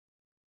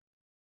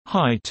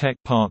High-Tech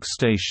Park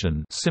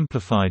Station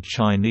simplified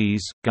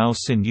Chinese,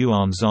 Gaoxin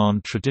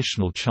Yuanzan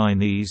Traditional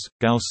Chinese,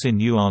 Gaoxin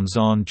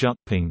Yuanzan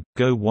Jutping,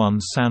 Go 1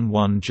 San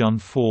 1 Jun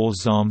 4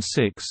 Zam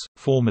 6,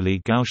 formerly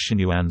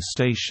Gaoxinyuan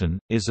Station,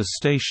 is a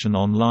station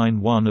on Line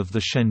 1 of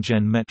the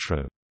Shenzhen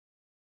Metro.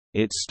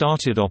 It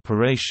started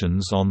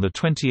operations on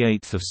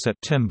 28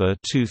 September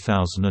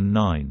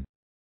 2009.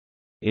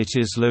 It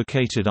is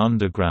located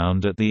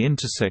underground at the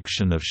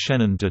intersection of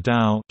Shenan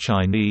Dadao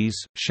Chinese,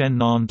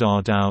 Shennan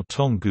Dadao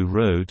Tonggu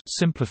Road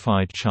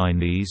Simplified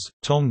Chinese,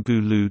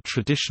 Tonggu-lu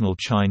Traditional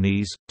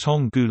Chinese,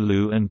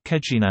 Tonggu-lu and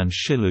Kejinan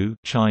Shilu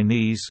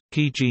Chinese,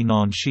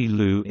 Kejinan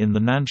Shilu in the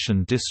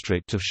Nanshan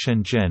district of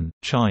Shenzhen,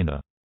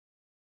 China.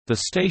 The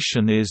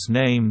station is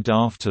named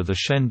after the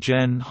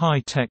Shenzhen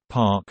High-Tech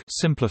Park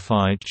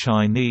Simplified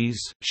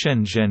Chinese,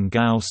 Shenzhen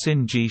Gao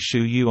Xinji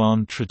Shu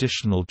Yuan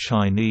Traditional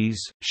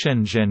Chinese,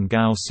 Shenzhen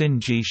Gao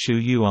Xinji Shu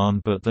Yuan,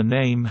 but the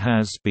name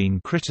has been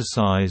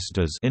criticized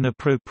as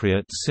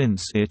inappropriate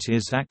since it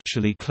is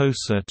actually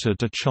closer to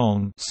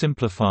Dachong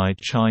Simplified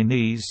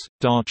Chinese,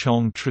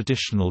 Dachong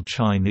Traditional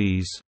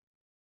Chinese.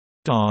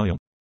 Dayong.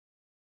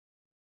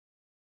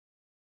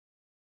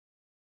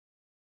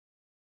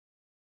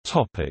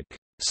 Topic: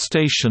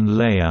 Station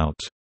layout.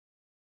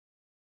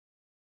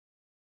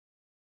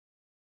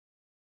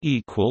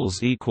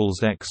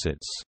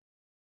 Exits